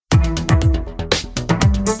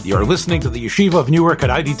You're listening to the Yeshiva of Newark at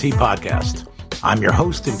IDT podcast. I'm your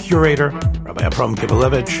host and curator, Rabbi Abram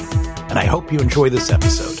Kibalevich, and I hope you enjoy this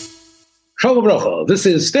episode. Shalom Bracha. This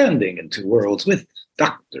is Standing in Two Worlds with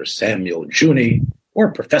Dr. Samuel Juni,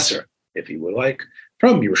 or Professor, if you would like,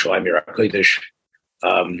 from Yerushalayim Ir HaKodesh.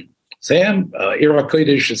 Sam, Ir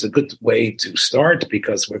HaKodesh is a good way to start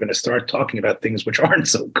because we're going to start talking about things which aren't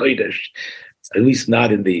so Kodesh, at least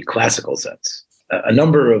not in the classical sense. A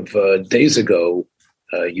number of days ago,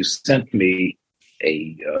 you sent me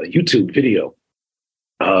a YouTube video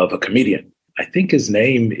of a comedian. I think his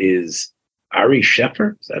name is Ari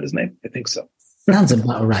Sheffer. Is that his name? I think so. Sounds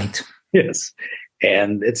about right. Yes.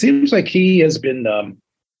 And it seems like he has been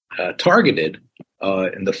targeted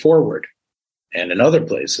in the forward and in other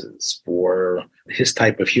places for his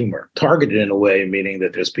type of humor. Targeted in a way, meaning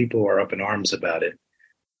that there's people who are up in arms about it.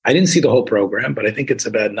 I didn't see the whole program, but I think it's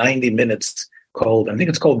about 90 minutes I think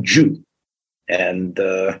it's called Jew. And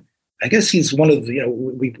I guess he's one of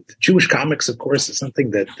the, Jewish comics, of course, is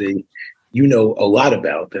something that you know a lot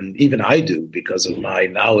about. And even I do because of my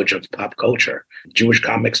knowledge of pop culture. Jewish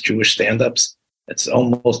comics, Jewish stand-ups, it's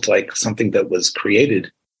almost like something that was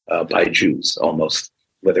created by Jews, almost.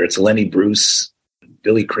 Whether it's Lenny Bruce,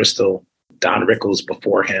 Billy Crystal, Don Rickles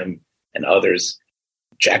before him, and others,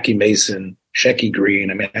 Jackie Mason, Shecky Green.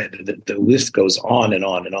 I mean, the list goes on and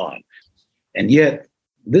on and on. And yet,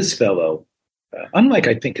 this fellow, unlike,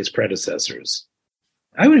 I think, his predecessors,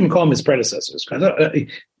 I wouldn't even call him his predecessors, because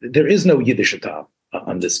there is no Yiddish atop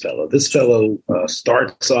on this fellow. This fellow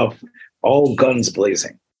starts off all guns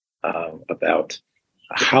blazing about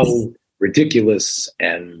how ridiculous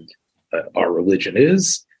and our religion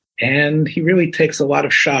is, and he really takes a lot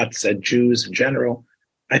of shots at Jews in general,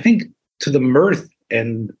 I think to the mirth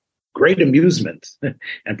and great amusement,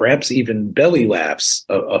 and perhaps even belly laughs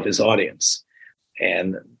of his audience.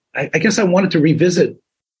 And I guess I wanted to revisit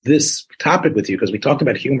this topic with you because we talked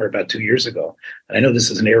about humor about 2 years ago, and I know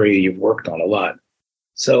this is an area you've worked on a lot.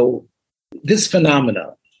 So this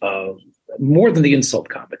phenomena, more than the insult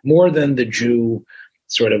comic, more than the Jew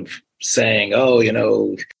sort of saying,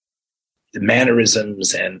 the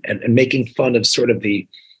mannerisms and making fun of sort of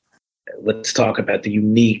let's talk about the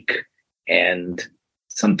unique and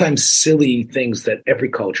sometimes silly things that every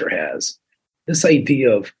culture has. This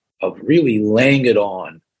idea of really laying it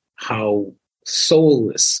on how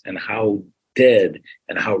soulless and how dead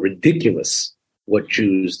and how ridiculous what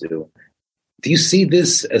Jews do. Do you see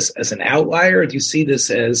this as an outlier? Or do you see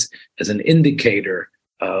this as an indicator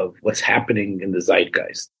of what's happening in the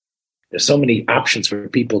zeitgeist? There's so many options for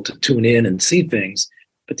people to tune in and see things,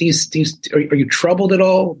 but are you troubled at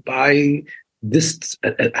all by this?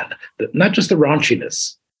 Not just the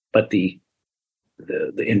raunchiness, but the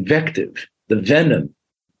invective, the venom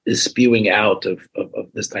is spewing out of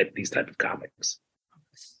these type of comics.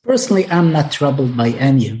 Personally, I'm not troubled by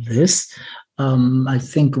any of this. I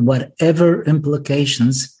think whatever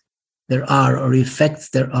implications there are or effects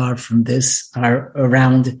there are from this are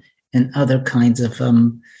around in other kinds of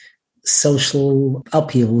social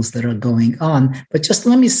upheavals that are going on. But just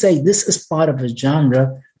let me say, this is part of a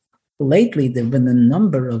genre. Lately, there have been a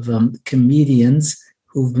number of comedians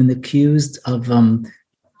who've been accused of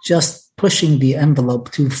just pushing the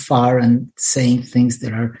envelope too far and saying things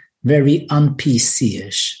that are very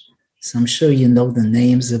un-PC-ish. So I'm sure you know the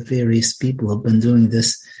names of various people who've been doing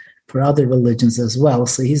this for other religions as well.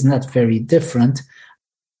 So he's not very different.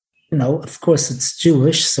 Of course, it's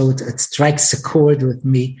Jewish, so it strikes a chord with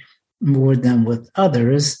me more than with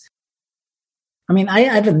others. I mean, I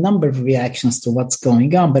have a number of reactions to what's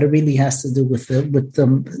going on, but it really has to do with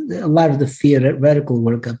a lot of the theoretical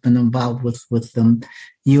work I've been involved with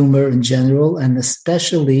humor in general, and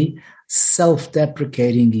especially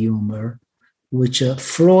self-deprecating humor, which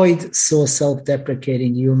Freud saw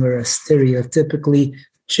self-deprecating humor as stereotypically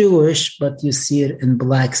Jewish, but you see it in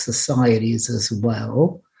Black societies as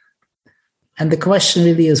well. And the question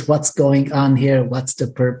really is, what's going on here? What's the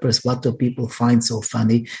purpose? What do people find so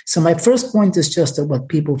funny? So my first point is just that what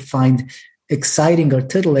people find exciting or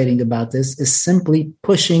titillating about this is simply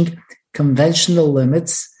pushing conventional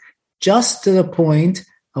limits just to the point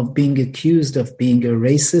of being accused of being a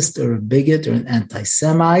racist or a bigot or an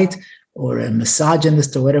anti-Semite or a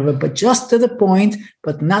misogynist or whatever, but just to the point,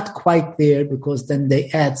 but not quite there, because then they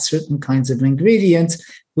add certain kinds of ingredients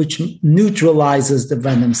which neutralizes the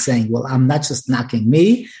venom, saying, well, I'm not just knocking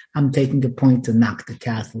me, I'm taking a point to knock the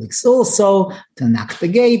Catholics also, to knock the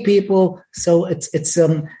gay people. So it's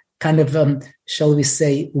kind of, shall we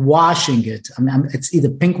say, washing it. I mean, it's either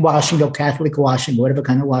pink washing or Catholic washing, whatever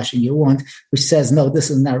kind of washing you want, which says, no, this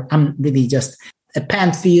is not, I'm really just a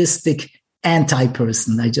pantheistic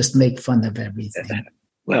anti-person. I just make fun of everything.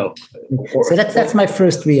 Well, So that's my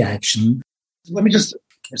first reaction. let me just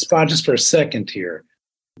respond just for a second here.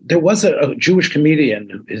 There was a Jewish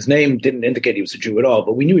comedian. His name didn't indicate he was a Jew at all,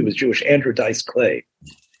 but we knew he was Jewish, Andrew Dice Clay.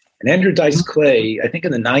 And Andrew Dice Clay, I think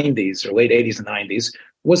in the 90s or late 80s and 90s,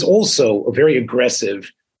 was also a very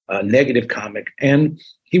aggressive, negative comic. And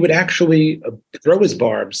he would actually throw his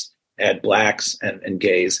barbs at blacks and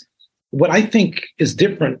gays. What I think is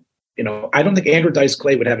different, I don't think Andrew Dice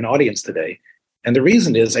Clay would have an audience today. And the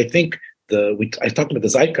reason is, I think I talked about the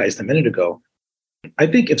zeitgeist a minute ago. I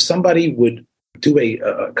think if somebody would do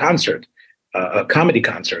a concert, a comedy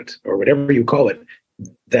concert, or whatever you call it,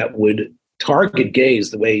 that would target gays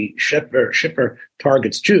the way Schiffer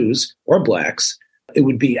targets Jews or blacks, it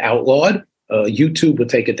would be outlawed. YouTube would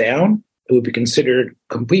take it down. It would be considered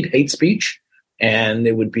complete hate speech, and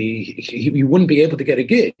it would be you wouldn't be able to get a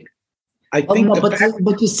gig. I think,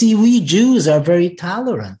 but you see, we Jews are very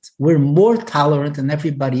tolerant. We're more tolerant than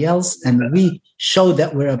everybody else, and we show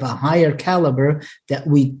that we're of a higher caliber. That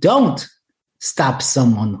we don't stop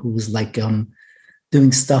someone who's like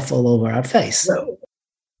doing stuff all over our face.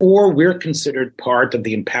 Or we're considered part of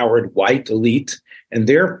the empowered white elite, and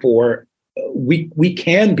therefore we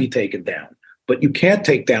can be taken down. But you can't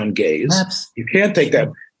take down gays. You can't take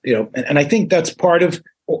down, and I think that's part of.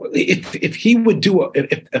 If he would do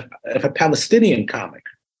if a Palestinian comic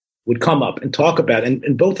would come up and talk about,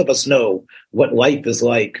 and both of us know what life is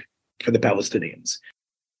like for the Palestinians.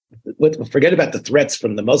 Forget about the threats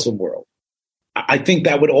from the Muslim world. I think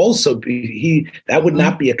that would also be that would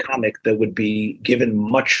not be a comic that would be given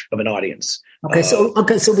much of an audience. So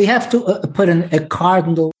we have to put in a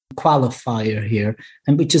cardinal qualifier here,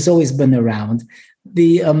 and which has always been around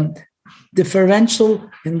the differential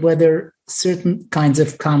in whether certain kinds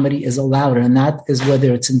of comedy is allowed or not is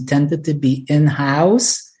whether it's intended to be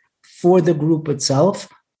in-house for the group itself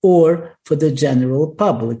or for the general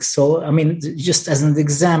public. So, I mean, just as an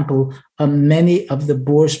example, many of the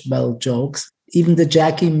Borscht Belt jokes, even the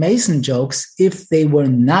Jackie Mason jokes, if they were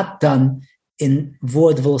not done in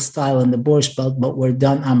vaudeville style in the Borscht Belt, but were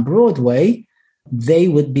done on Broadway, they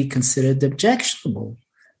would be considered objectionable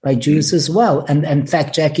by Jews as well. And in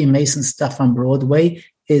fact, Jackie Mason's stuff on Broadway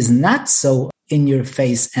is not so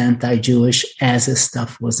in-your-face anti-Jewish as his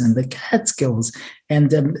stuff was in the Catskills. And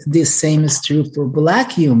the same is true for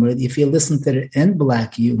black humor. If you listen to it in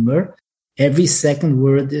black humor, every second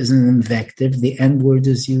word is an invective. The N-word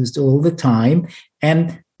is used all the time,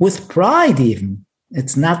 and with pride even.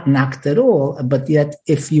 It's not knocked at all. But yet,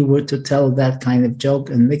 if you were to tell that kind of joke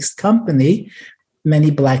in mixed company,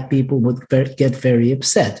 many black people would get very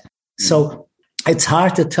upset. So it's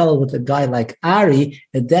hard to tell with a guy like Ari.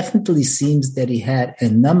 It definitely seems that he had a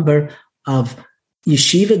number of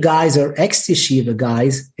yeshiva guys or ex-yeshiva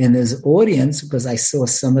guys in his audience, because I saw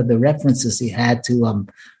some of the references he had to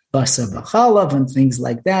Basar B'chalav and things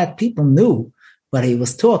like that. People knew what he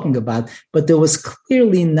was talking about, but there was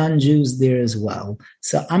clearly non-Jews there as well.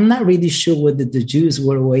 So I'm not really sure whether the Jews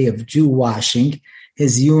were a way of Jew washing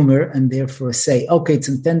his humor and therefore say, okay, it's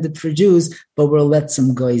intended for Jews, but we'll let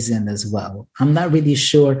some guys in as well. I'm not really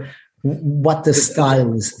sure what the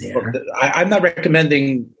style is there. I'm not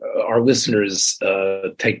recommending our listeners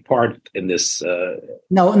take part in this.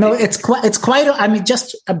 No, it's quite, I mean,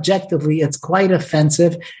 just objectively, it's quite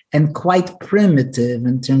offensive and quite primitive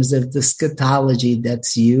in terms of the scatology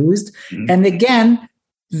that's used. Mm-hmm. And again,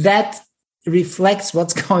 that reflects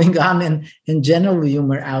what's going on in general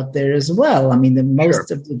humor out there as well. I mean, most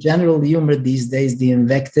of the general humor these days, the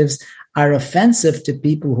invectives are offensive to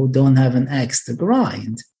people who don't have an axe to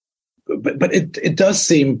grind. But it does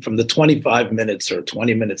seem from the 25 minutes or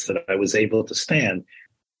 20 minutes that I was able to stand,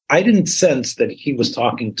 I didn't sense that he was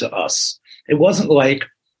talking to us. It wasn't like,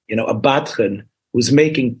 a Batchen who's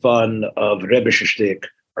making fun of Rebbe's shtick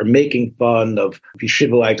or making fun of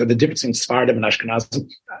Yeshiva, or the difference in Sephardim and Ashkenazim.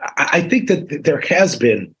 I think that there has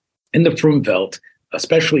been in the Frumvelt,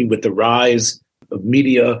 especially with the rise of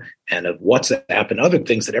media and of WhatsApp and other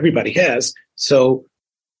things that everybody has. So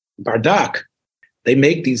Bardak, they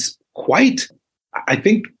make these quite, I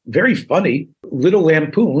think, very funny little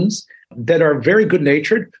lampoons that are very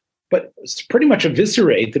good-natured, but pretty much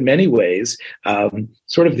eviscerate in many ways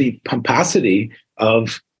sort of the pomposity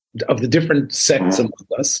of the different sects among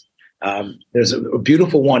us. There's a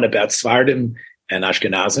beautiful one about Sephardim and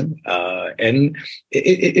Ashkenazim, and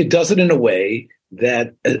it does it in a way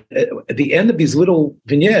that at the end of these little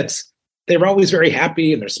vignettes, they're always very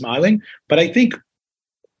happy and they're smiling. But I think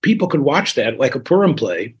people could watch that like a Purim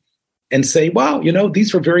play and say, wow,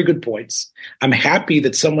 these were very good points. I'm happy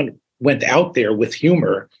that someone went out there with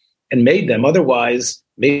humor and made them. Otherwise,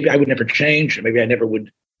 maybe I would never change, or maybe I never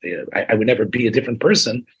would I would never be a different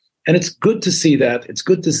person. And it's good to see that. It's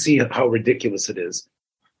good to see how ridiculous it is.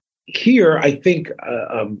 Here, I think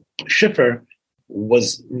Schiffer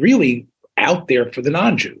was really out there for the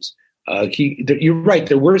non-Jews. You're right.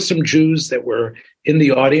 There were some Jews that were in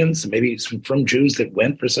the audience, maybe from Jews that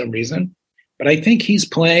went for some reason. But I think he's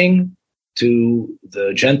playing to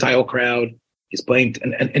the Gentile crowd. He's playing,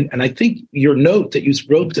 and I think your note that you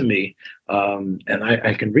wrote to me, and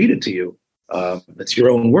I can read it to you. It's your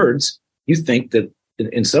own words. You think that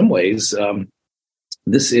in some ways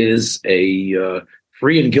this is a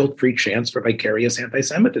free and guilt-free chance for vicarious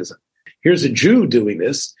anti-Semitism. Here's a Jew doing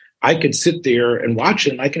this. I could sit there and watch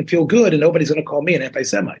it, and I can feel good, and nobody's going to call me an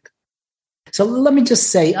anti-Semite. So let me just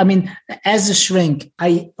say, as a shrink,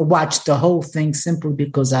 I watched the whole thing simply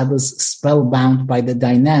because I was spellbound by the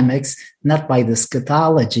dynamics, not by the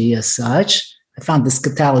scatology as such. I found the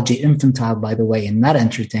scatology infantile, by the way, and not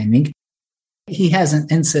entertaining. He has an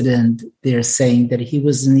incident there saying that he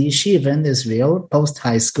was in the yeshiva in Israel,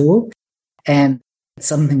 post-high school, and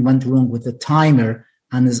something went wrong with the timer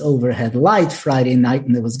on his overhead light Friday night,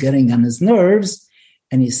 and it was getting on his nerves.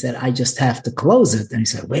 And he said, I just have to close it. And he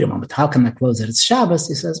said, wait a moment, how can I close it? It's Shabbos.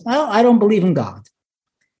 He says, well, I don't believe in God.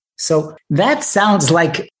 So that sounds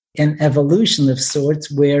like an evolution of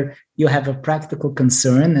sorts where you have a practical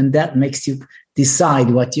concern and that makes you decide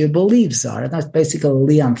what your beliefs are. And that's basically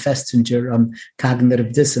Leon Festinger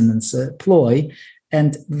cognitive dissonance ploy.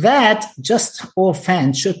 And that just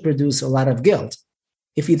offhand should produce a lot of guilt.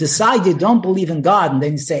 If you decide you don't believe in God and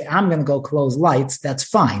then you say, I'm going to go close lights, that's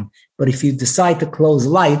fine. But if you decide to close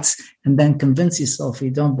lights and then convince yourself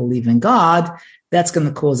you don't believe in God, that's going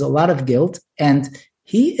to cause a lot of guilt. And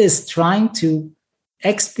he is trying to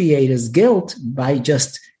expiate his guilt by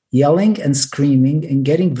just yelling and screaming and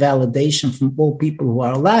getting validation from all people who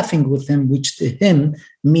are laughing with him, which to him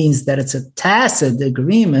means that it's a tacit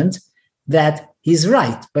agreement that he's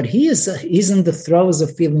right. But he's in the throes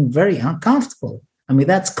of feeling very uncomfortable.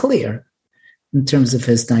 That's clear in terms of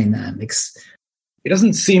his dynamics. He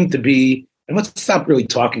doesn't seem to be, and let's stop really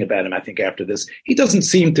talking about him, I think, after this. He doesn't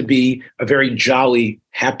seem to be a very jolly,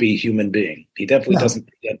 happy human being. He definitely doesn't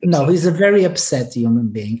present himself. No, he's a very upset human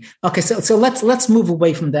being. Okay, so let's move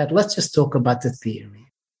away from that. Let's just talk about the theory.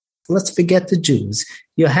 Let's forget the Jews.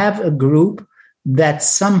 You have a group that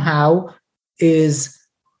somehow is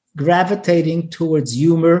gravitating towards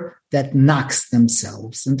humor that knocks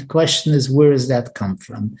themselves. And the question is, where does that come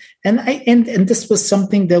from? And this was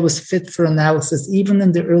something that was fit for analysis, even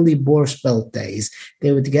in the early Borscht Belt days.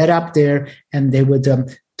 They would get up there and they would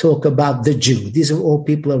talk about the Jew. These are all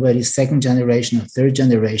people already second generation or third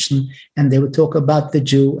generation. And they would talk about the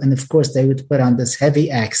Jew. And of course, they would put on this heavy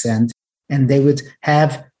accent and they would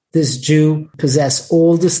have this Jew possess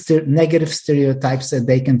all the negative stereotypes that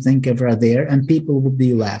they can think of are there, and people would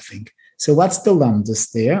be laughing. So what's the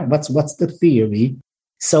lumdus there? What's the theory?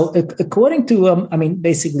 So according to,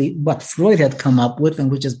 basically what Freud had come up with,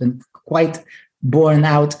 and which has been quite borne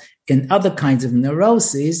out in other kinds of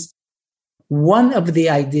neuroses, one of the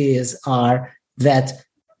ideas are that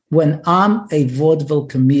when I'm a vaudeville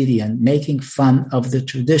comedian making fun of the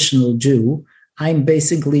traditional Jew, I'm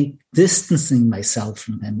basically distancing myself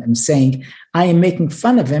from him. I'm saying I am making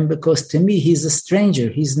fun of him because to me, he's a stranger.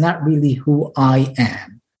 He's not really who I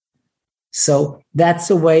am. So that's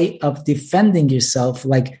a way of defending yourself.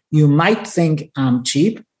 Like you might think I'm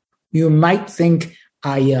cheap. You might think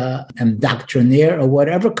I am doctrinaire or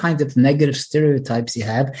whatever kind of negative stereotypes you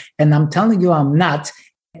have. And I'm telling you I'm not,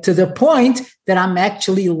 to the point that I'm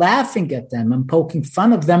actually laughing at them and poking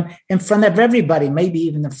fun of them in front of everybody, maybe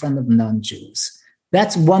even in front of non-Jews.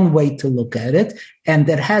 That's one way to look at it. And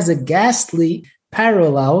that has a ghastly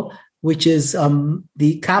parallel, which is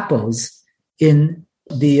the capos in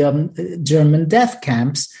the German death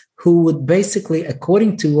camps, who would basically,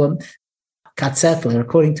 according to Katzeffler,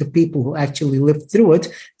 according to people who actually lived through it,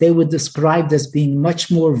 they were described as being much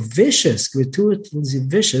more vicious, gratuitously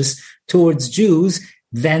vicious towards Jews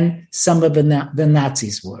than some of the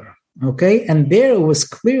Nazis were. Okay? And there it was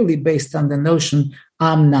clearly based on the notion,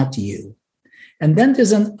 I'm not you. And then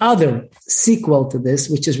there's another sequel to this,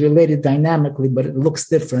 which is related dynamically, but it looks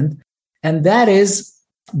different. And that is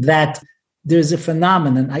that there's a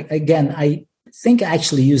phenomenon. I think I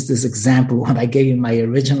actually used this example when I gave you my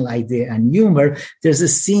original idea on humor. There's a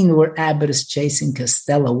scene where Abbott is chasing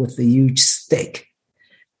Costello with a huge stick.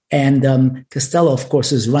 And Costello, of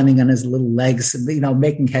course, is running on his little legs,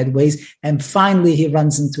 making headways. And finally, he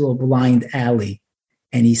runs into a blind alley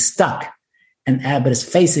and he's stuck. And Abbott is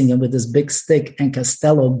facing him with this big stick. And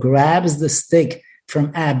Costello grabs the stick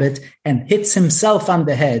from Abbott and hits himself on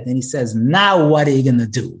the head. And he says, now what are you going to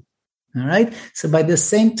do? All right. So by the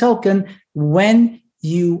same token, when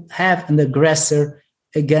you have an aggressor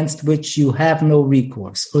against which you have no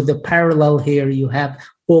recourse, or the parallel here, you have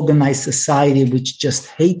organized society which just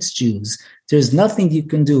hates Jews, there's nothing you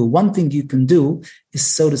can do. One thing you can do is,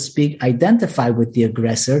 so to speak, identify with the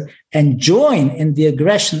aggressor and join in the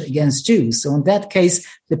aggression against Jews. So in that case,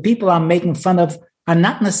 the people I'm making fun of are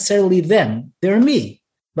not necessarily them. They're me,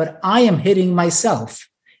 but I am hitting myself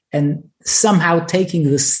and somehow taking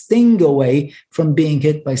the sting away from being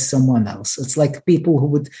hit by someone else. It's like people who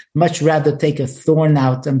would much rather take a thorn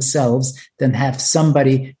out themselves than have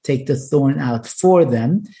somebody take the thorn out for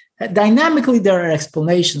them. Dynamically, there are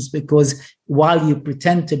explanations, because while you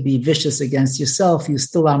pretend to be vicious against yourself, you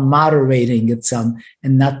still are moderating it some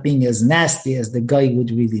and not being as nasty as the guy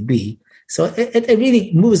would really be. So it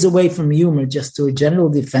really moves away from humor just to a general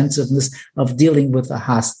defensiveness of dealing with a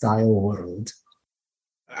hostile world.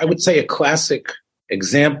 I would say a classic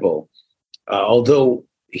example, although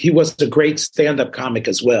he was a great stand-up comic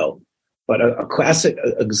as well, but a classic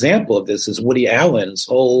example of this is Woody Allen's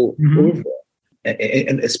whole oeuvre,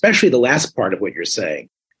 and especially the last part of what you're saying,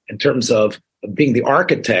 in terms of being the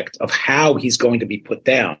architect of how he's going to be put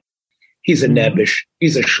down. He's a nebbish,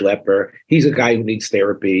 he's a schlepper, he's a guy who needs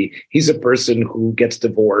therapy, he's a person who gets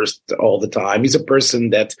divorced all the time, he's a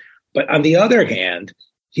person that, but on the other hand,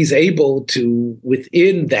 he's able to,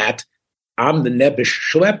 within that, I'm the nebbish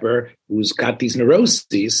schlepper who's got these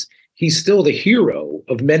neuroses, he's still the hero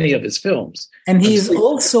of many of his films. And he's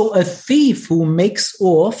also a thief who makes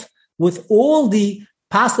off with all the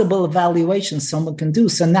possible evaluations someone can do.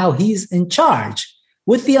 So now he's in charge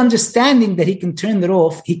with the understanding that he can turn it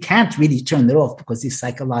off. He can't really turn it off because he's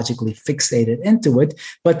psychologically fixated into it.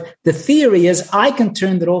 But the theory is I can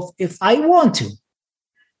turn it off if I want to.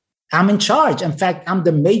 I'm in charge. In fact, I'm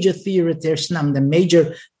the major theoretician. I'm the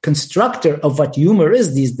major constructor of what humor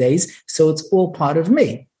is these days. So it's all part of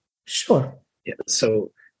me. Sure. Yeah.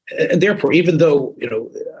 So, and therefore, even though,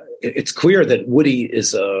 it's clear that Woody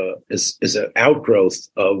is an outgrowth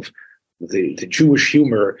of the Jewish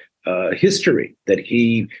humor history that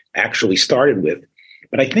he actually started with,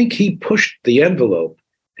 but I think he pushed the envelope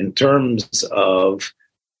in terms of,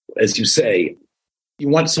 as you say, you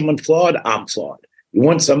want someone flawed, I'm flawed. You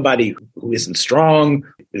want somebody who isn't strong,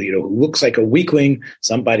 who looks like a weakling,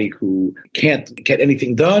 somebody who can't get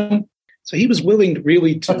anything done. So he was willing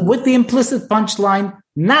really to... But with the implicit punchline,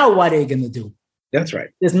 now what are you going to do? That's right.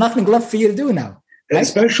 There's nothing left for you to do now. Right?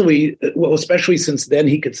 Especially since then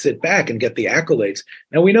he could sit back and get the accolades.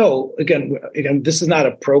 Now we know, again, this is not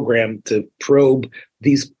a program to probe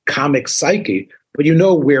these comic psyche, but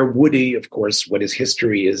where Woody, of course, what his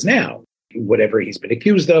history is now, whatever he's been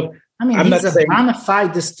accused of. I mean, he's a bona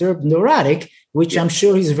fide disturbed neurotic, which I'm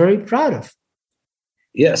sure he's very proud of.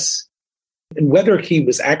 Yes. And whether he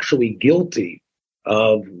was actually guilty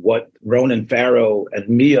of what Ronan Farrow and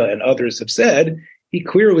Mia and others have said, he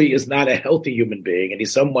clearly is not a healthy human being. And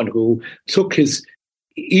he's someone who took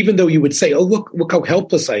even though you would say, oh, look how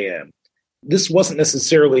helpless I am. This wasn't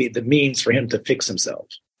necessarily the means for him to fix himself.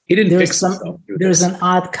 He didn't fix himself. There's an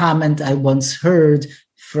odd comment I once heard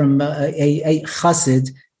from a chassid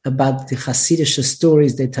about the Hasidic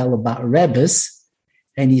stories they tell about Rebbes.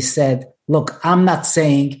 And he said, look, I'm not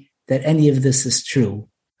saying that any of this is true,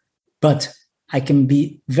 but I can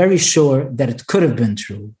be very sure that it could have been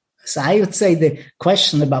true. So I would say the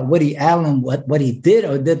question about Woody Allen, what he did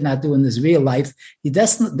or did not do in his real life, he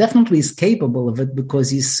definitely is capable of it because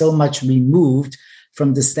he's so much removed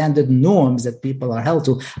from the standard norms that people are held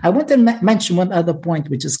to. I want to mention one other point,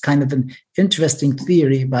 which is kind of an interesting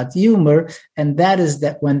theory about humor, and that is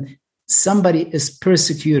that when somebody is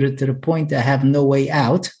persecuted to the point they have no way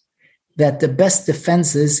out, that the best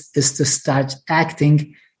defense is to start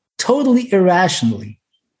acting totally irrationally,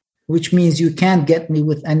 which means you can't get me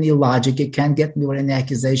with any logic, you can't get me with any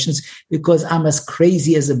accusations, because I'm as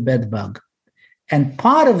crazy as a bedbug. And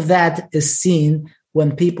part of that is seen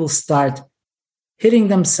when people start hitting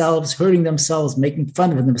themselves, hurting themselves, making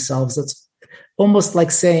fun of themselves. It's almost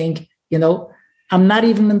like saying, I'm not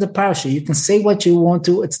even in the parsha. You can say what you want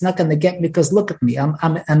to. It's not going to get me because look at me. I'm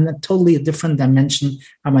in a totally different dimension.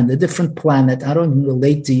 I'm on a different planet. I don't even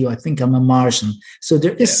relate to you. I think I'm a Martian. So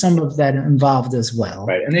there is some of that involved as well.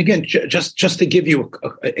 Right. And again, just to give you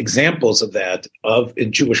examples of that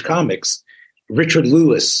in Jewish comics, Richard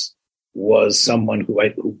Lewis was someone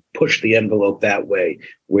who pushed the envelope that way,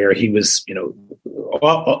 where he was, Don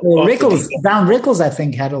Rickles, I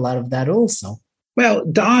think, had a lot of that also. Well,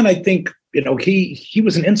 Don, I think, he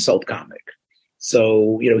was an insult comic.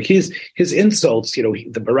 So, his insults,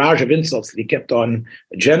 the barrage of insults that he kept on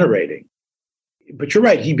generating But you're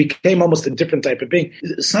right. He became almost a different type of being.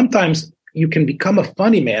 Sometimes you can become a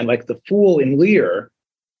funny man, like the fool in Lear,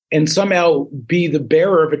 and somehow be the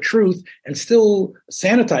bearer of a truth and still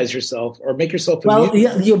sanitize yourself or make yourself. Well,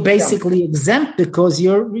 you're basically exempt because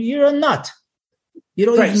you're a nut. You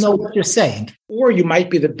don't even know what you're saying. Or you might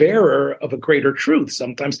be the bearer of a greater truth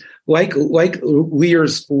sometimes, like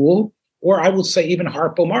Lear's fool, or I will say even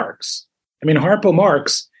Harpo Marx. I mean, Harpo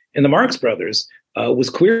Marx in the Marx Brothers was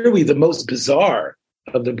clearly the most bizarre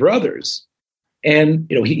of the brothers. And,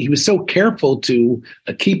 he was so careful to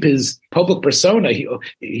keep his public persona.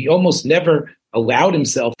 He almost never allowed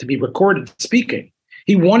himself to be recorded speaking.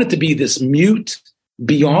 He wanted to be this mute,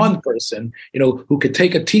 beyond person, who could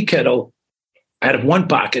take a tea kettle out of one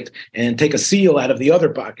pocket and take a seal out of the other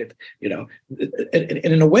pocket, and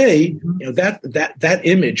in a way, that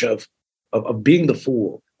image of being the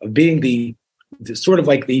fool, of being the sort of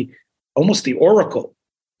like almost the oracle,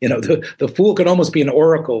 the fool could almost be an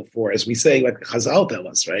oracle for, as we say, like Chazal tell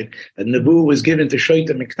us, right? That Nebu was given to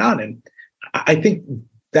Shoita Miktanim. I think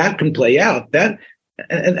that can play out. That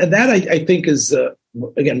I think is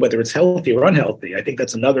again, whether it's healthy or unhealthy. I think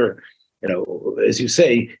that's another. As you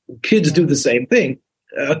say, kids do the same thing.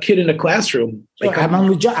 A kid in a classroom. Sure,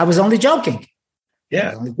 I was only joking.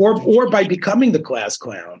 Yeah. Or by becoming the class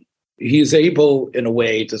clown, he is able, in a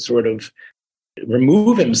way, to sort of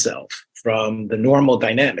remove himself from the normal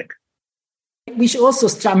dynamic. We should also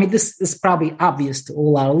start, this is probably obvious to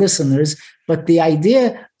all our listeners, but the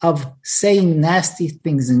idea of saying nasty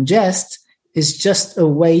things in jest is just a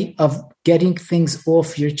way of getting things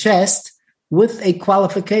off your chest with a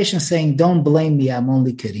qualification saying, don't blame me, I'm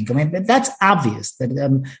only kidding. That's obvious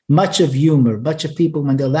that much of people,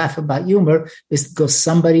 when they laugh about humor, is because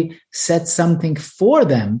somebody said something for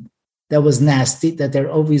them that was nasty, that they've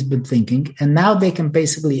always been thinking, and now they can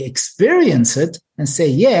basically experience it and say,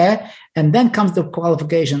 yeah, and then comes the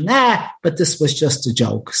qualification, but this was just a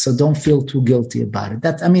joke, so don't feel too guilty about it.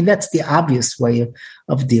 That's the obvious way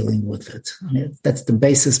of dealing with it. That's the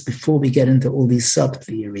basis before we get into all these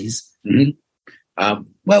sub-theories. Mm-hmm.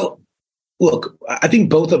 Well, look, I think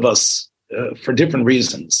both of us, for different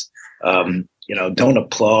reasons, don't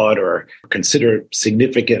applaud or consider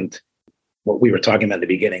significant what we were talking about at the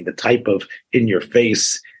beginning, the type of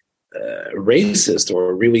in-your-face racist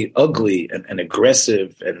or really ugly and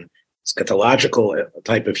aggressive and scatological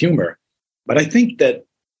type of humor. But I think that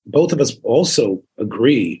both of us also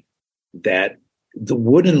agree that the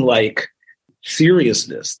wooden-like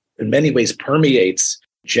seriousness in many ways permeates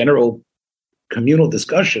general communal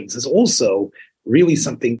discussions is also really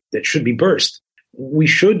something that should be burst. We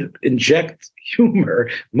should inject humor,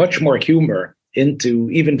 much more humor, into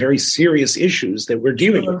even very serious issues that we're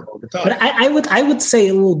dealing with all the time. But I would say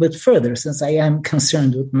a little bit further, since I am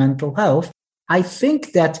concerned with mental health. I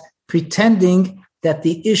think that pretending that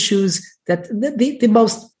the issues that the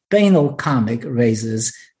most banal comic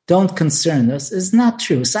raises don't concern us is not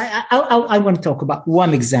true. So I want to talk about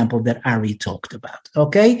one example that Ari talked about,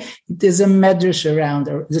 okay? There's a medrash around,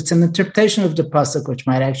 or it's an interpretation of the pasuk, which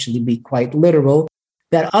might actually be quite literal,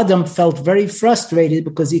 that Adam felt very frustrated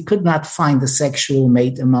because he could not find a sexual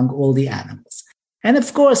mate among all the animals. And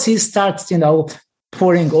of course, he starts,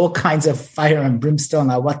 pouring all kinds of fire and brimstone.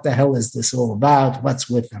 Now, what the hell is this all about? What's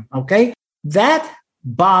with them? Okay? That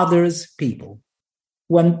bothers people.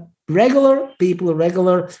 When regular people,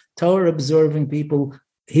 regular Torah-observing people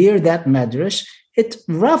hear that medrash, it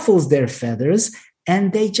ruffles their feathers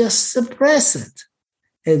and they just suppress it.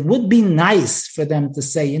 It would be nice for them to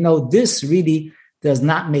say, this really does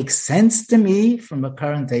not make sense to me from a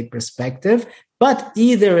current day perspective, but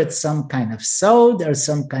either it's some kind of sod or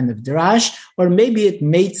some kind of drash, or maybe it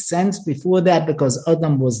made sense before that because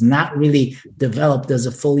Adam was not really developed as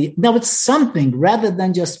a fully. No, it's something rather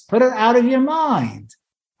than just put it out of your mind.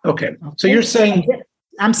 Okay. So you're saying.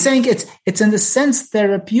 I'm saying it's in the sense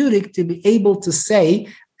therapeutic to be able to say,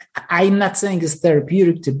 I'm not saying it's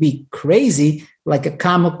therapeutic to be crazy, like a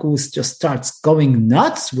comic who just starts going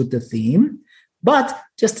nuts with the theme, but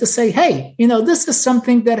just to say, hey, this is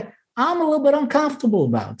something that I'm a little bit uncomfortable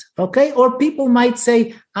about, okay? Or people might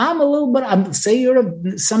say, say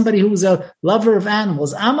you're somebody who's a lover of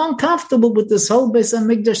animals. I'm uncomfortable with this whole Beis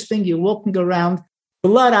HaMikdash thing. You're walking around,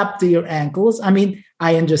 blood up to your ankles.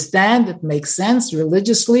 I understand it makes sense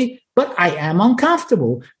religiously, but I am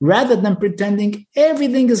uncomfortable, rather than pretending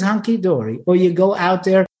everything is hunky-dory. Or you go out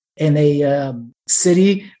there in a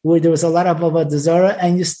city where there was a lot of Avodah Zarah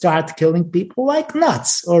and you start killing people like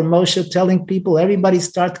nuts. Or Moshe telling people, everybody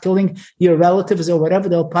start killing your relatives or whatever,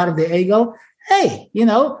 they're part of the ego. Hey,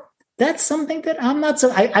 that's something that I'm not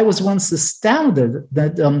so. I was once astounded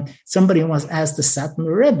that somebody once asked the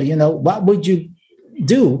Satmar Rebbe, what would you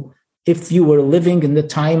do if you were living in the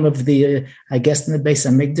time of the, I guess, in the Beis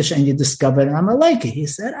HaMikdash and you discovered an Amaleki? He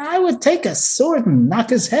said, I would take a sword and knock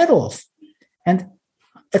his head off. And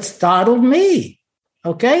it startled me,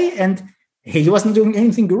 okay? And he wasn't doing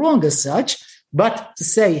anything wrong as such, but to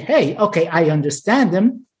say, hey, okay, I understand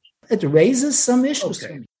him, it raises some issues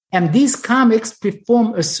for me. And these comics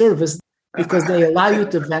perform a service because they allow you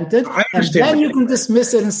to vent it, and then you can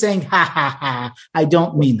dismiss it and saying, ha, ha, ha, I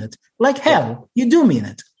don't mean it. Like hell, you do mean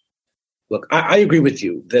it. Look, I agree with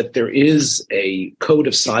you that there is a code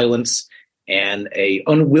of silence and a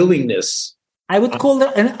unwillingness. I would call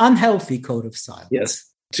it an unhealthy code of silence. Yes,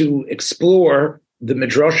 to explore the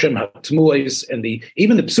midrashim, hatmuos, and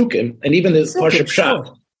even the psukim, and even the Pashup Pshat.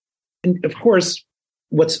 Sure. And of course,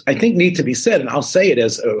 what's I think need to be said, and I'll say it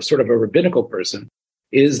as a sort of a rabbinical person,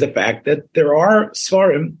 is the fact that there are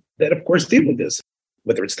svarim that, of course, deal with this.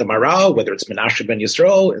 Whether it's the Maral, whether it's Menashe ben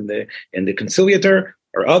Yisrael in the Conciliator,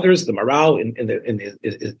 or others, the Maral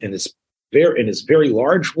in his very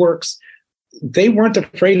large works, they weren't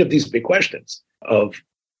afraid of these big questions of,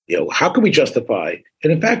 how can we justify?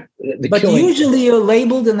 And in fact, but usually you're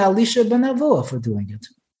labeled an Elisha ben Avoah for doing it,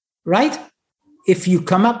 right? If you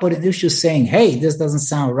come up with an issue saying, hey, this doesn't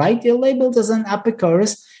sound right, you're labeled as an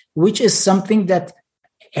apikoros, which is something that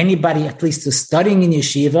anybody, at least is studying in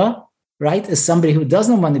yeshiva, right, is somebody who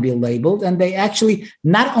doesn't want to be labeled, and they actually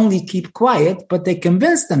not only keep quiet, but they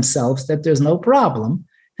convince themselves that there's no problem.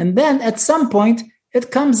 And then at some point,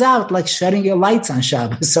 it comes out like shutting your lights on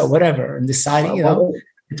Shabbos or whatever, and deciding,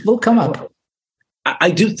 it will come up.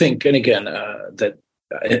 I do think, and again, that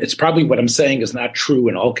it's probably what I'm saying is not true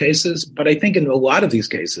in all cases, but I think in a lot of these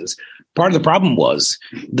cases, part of the problem was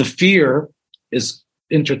the fear is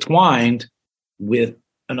intertwined with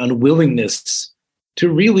an unwillingness to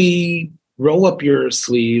really roll up your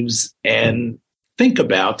sleeves and think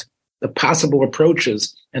about the possible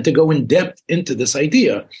approaches and to go in depth into this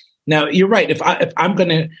idea. Now, you're right.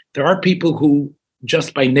 There are people who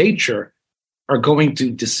just by nature are going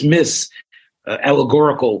to dismiss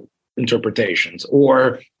allegorical interpretations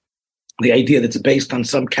or the idea that's based on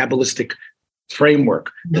some Kabbalistic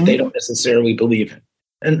framework that they don't necessarily believe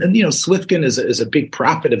in. And Slifkin is a big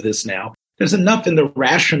prophet of this now. There's enough in the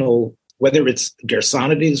rational, whether it's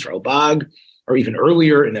Gersonides, Ralbag, or even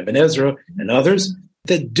earlier in Ibn Ezra and others,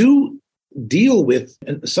 that do deal with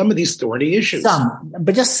some of these thorny issues. Some,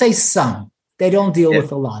 but just say some. They don't deal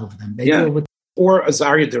with a lot of them. They deal with... Or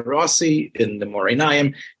Azaria de Rossi in the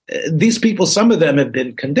Morainayim. These people, some of them have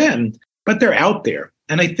been condemned, but they're out there.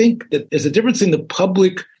 And I think that there's a difference in the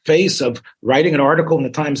public face of writing an article in the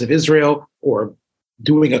Times of Israel or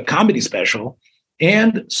doing a comedy special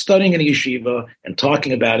and studying in a yeshiva and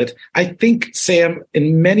talking about it. I think, Sam,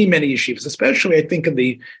 in many, many yeshivas, especially I think in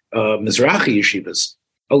the Mizrahi yeshivas,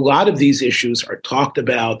 a lot of these issues are talked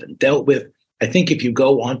about and dealt with. I think if you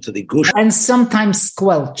go onto the Gush... And sometimes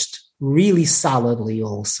squelched really solidly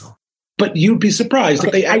also. But you'd be surprised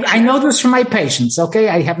that they actually... I know this from my patients, okay?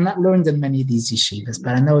 I have not learned in many of these yeshivas,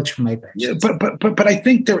 but I know it's from my patients. Yeah, but I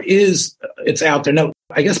think it's out there. No,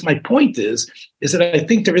 I guess my point is that I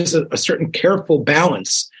think there is a certain careful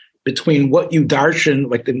balance between what you darshan,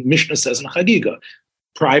 like the Mishnah says in Chagiga,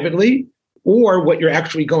 privately, or what you're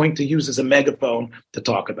actually going to use as a megaphone to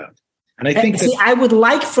talk about. And I think I would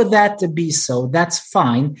like for that to be so. That's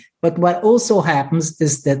fine. But what also happens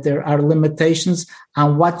is that there are limitations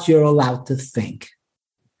on what you're allowed to think,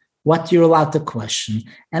 what you're allowed to question.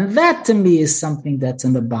 And that to me is something that's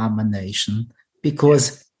an abomination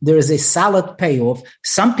because there is a solid payoff.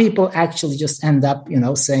 Some people actually just end up,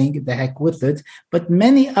 saying the heck with it. But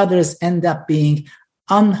many others end up being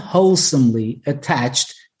unwholesomely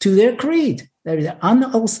attached to their creed.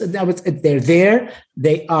 They're there.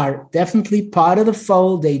 They are definitely part of the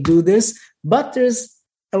fold. They do this, but there's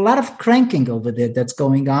a lot of cranking over there that's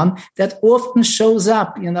going on that often shows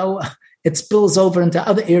up. It spills over into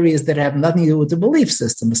other areas that have nothing to do with the belief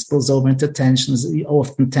system. It spills over into tensions,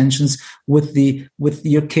 often tensions with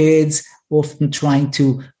your kids, often trying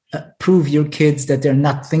to prove your kids that they're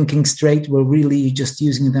not thinking straight. We're really just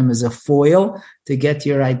using them as a foil to get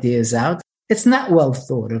your ideas out. It's not well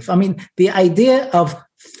thought of. I mean, the idea of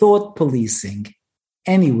thought policing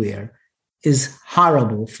anywhere is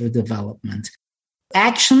horrible for development.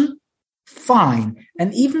 Action, fine.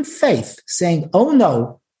 And even faith, saying, oh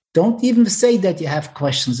no, don't even say that you have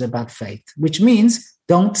questions about faith, which means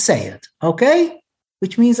don't say it, okay?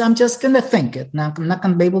 Which means I'm just going to think it. Now, I'm not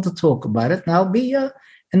going to be able to talk about it, and I'll be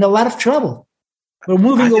in a lot of trouble. We're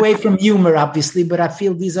moving away from humor, obviously, but I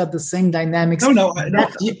feel these are the same dynamics. No.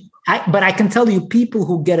 But I can tell you, people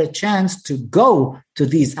who get a chance to go to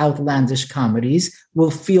these outlandish comedies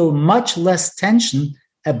will feel much less tension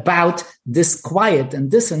about disquiet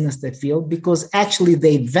and dissonance they feel, because actually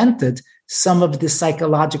they vented some of the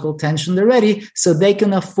psychological tension already, so they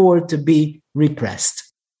can afford to be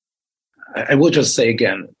repressed. I will just say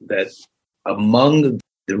again that among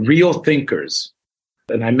the real thinkers,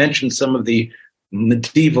 and I mentioned some of the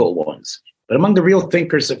medieval ones, but among the real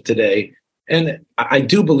thinkers of today, and I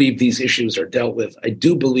do believe these issues are dealt with. I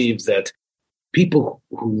do believe that people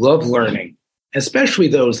who love learning, especially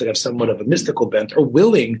those that have somewhat of a mystical bent, are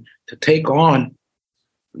willing to take on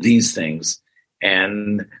these things.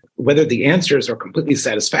 And whether the answers are completely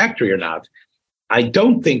satisfactory or not, I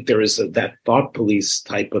don't think there is that thought police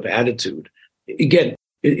type of attitude. Again,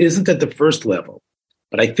 it isn't at the first level,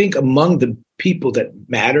 but I think among the people that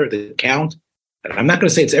matter, that count, and I'm not going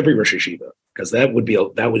to say it's every Rosh Yeshiva, because that would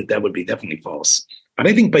be definitely false. But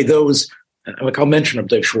I think by those, like I'll mention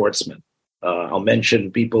Dave Schwartzman, I'll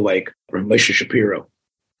mention people like Moshe Shapiro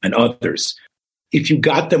and others. If you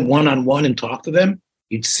got them one-on-one and talk to them,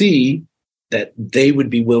 you'd see that they would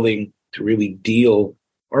be willing to really deal,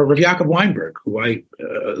 or Rav Yaakov Weinberg,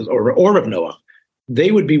 or Rav Noah,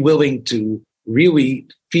 they would be willing to really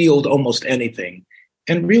field almost anything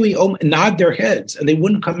and really nod their heads. And they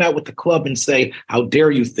wouldn't come out with the club and say, how dare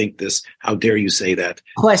you think this? How dare you say that?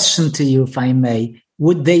 Question to you, if I may.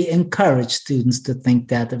 Would they encourage students to think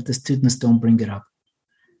that if the students don't bring it up?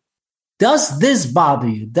 Does this bother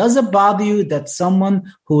you? Does it bother you that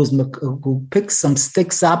someone who picks some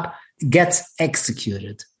sticks up gets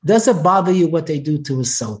executed? Does it bother you what they do to a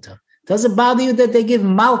sota? Does it bother you that they give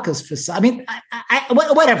malchus for? I mean,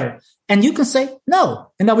 whatever. And you can say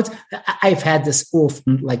no. In other words, I've had this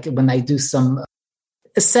often, like when I do some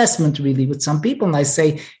assessment really with some people, and I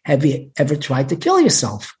say, have you ever tried to kill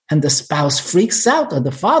yourself? And the spouse freaks out, or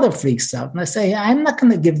the father freaks out. And I say, I'm not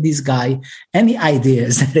going to give this guy any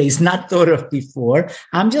ideas that he's not thought of before.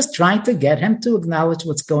 I'm just trying to get him to acknowledge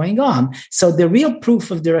what's going on. So the real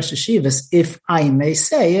proof of the Rosh Yeshivas, if I may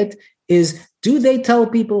say it, is, do they tell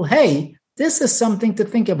people, hey, this is something to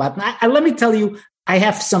think about? And let me tell you, I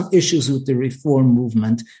have some issues with the reform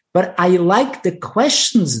movement, but I like the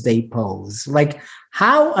questions they pose. Like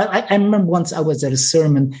how, I remember once I was at a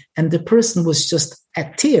sermon and the person was just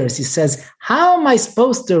at tears. He says, how am I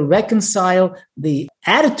supposed to reconcile the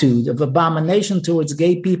attitude of abomination towards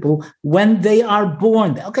gay people when they are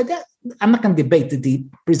born? Okay, I'm not going to debate the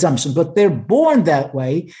presumption, but they're born that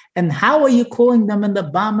way. And how are you calling them an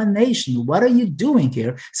abomination? What are you doing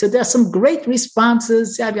here? So there are some great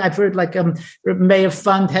responses. I've heard like Mayor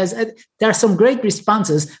Fund has, there are some great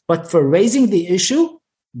responses, but for raising the issue,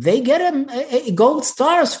 they get a gold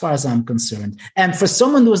star as far as I'm concerned. And for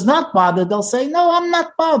someone who is not bothered, they'll say, no, I'm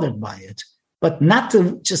not bothered by it. But not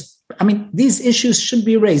to just, these issues should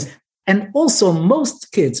be raised. And also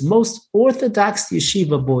most kids, most Orthodox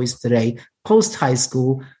yeshiva boys today, post-high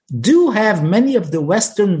school, do have many of the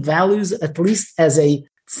Western values, at least as a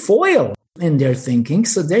foil in their thinking.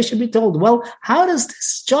 So they should be told, well, how does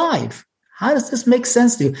this jive? How does this make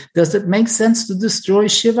sense to you? Does it make sense to destroy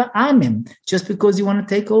Shiva Amim just because you want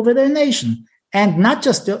to take over their nation? And not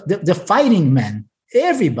just the fighting men,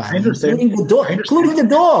 everybody, including the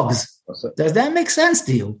dogs. Does that make sense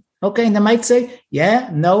to you? Okay, and they might say, yeah,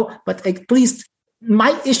 no, but at least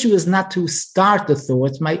my issue is not to start the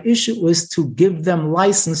thoughts. My issue is to give them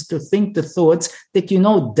license to think the thoughts that you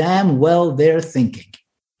know damn well they're thinking.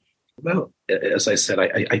 Well, as I said,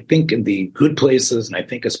 I think in the good places, and I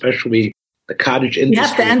think especially the cottage industry. We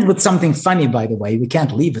have to end with something funny, by the way. We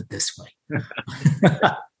can't leave it this way.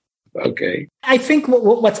 Okay. I think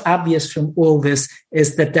what's obvious from all this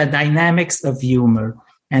is that the dynamics of humor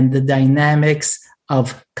and the dynamics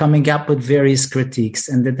of coming up with various critiques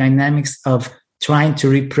and the dynamics of trying to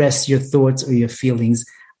repress your thoughts or your feelings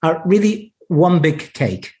are really one big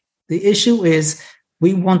cake. The issue is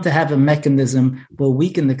we want to have a mechanism where we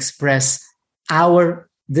can express our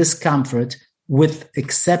discomfort with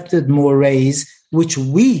accepted mores, which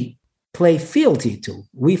we play fealty to.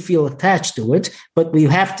 We feel attached to it, but we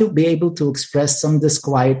have to be able to express some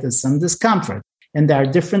disquiet and some discomfort. And there are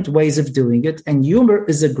different ways of doing it. And humor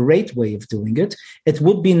is a great way of doing it. It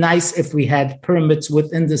would be nice if we had permits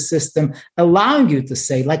within the system allowing you to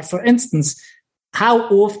say, like, for instance, how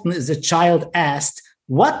often is a child asked,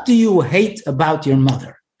 what do you hate about your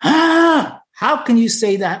mother? How can you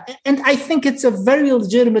say that? And I think it's a very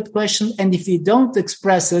legitimate question. And if you don't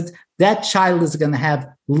express it, that child is going to have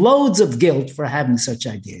loads of guilt for having such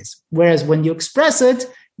ideas. Whereas when you express it,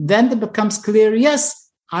 then it becomes clear, yes,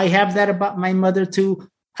 I have that about my mother too.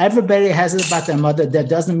 Everybody has it about their mother. That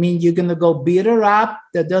doesn't mean you're going to go beat her up.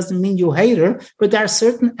 That doesn't mean you hate her. But there are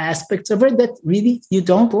certain aspects of her that really you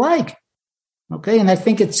don't like. Okay. And I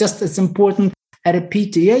think it's important at a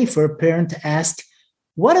PTA for a parent to ask,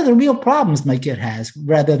 what are the real problems my kid has,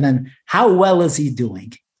 rather than how well is he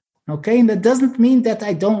doing? Okay. And that doesn't mean that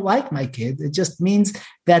I don't like my kid. It just means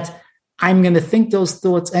that I'm going to think those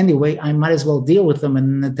thoughts anyway. I might as well deal with them in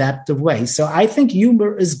an adaptive way. So I think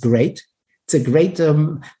humor is great. It's a great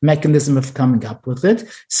mechanism of coming up with it.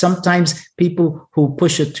 Sometimes people who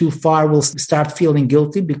push it too far will start feeling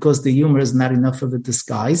guilty because the humor is not enough of a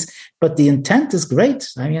disguise. But the intent is great.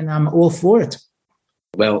 I mean, I'm all for it.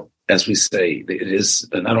 Well, as we say, it is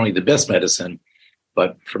not only the best medicine,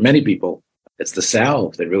 but for many people, it's the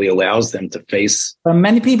salve that really allows them to face. For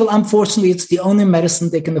many people, unfortunately, it's the only medicine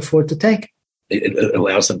they can afford to take. It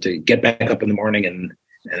allows them to get back up in the morning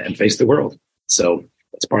and face the world. So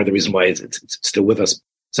that's part of the reason why it's still with us.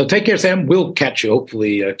 So take care, Sam. We'll catch you.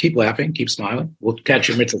 Hopefully, keep laughing, keep smiling. We'll catch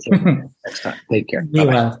you next time. Take care.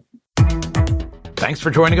 Bye-bye. Thanks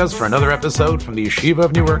for joining us for another episode from the Yeshiva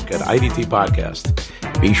of Newark at IDT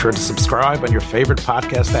Podcast. Be sure to subscribe on your favorite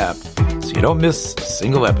podcast app so you don't miss a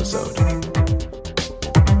single episode.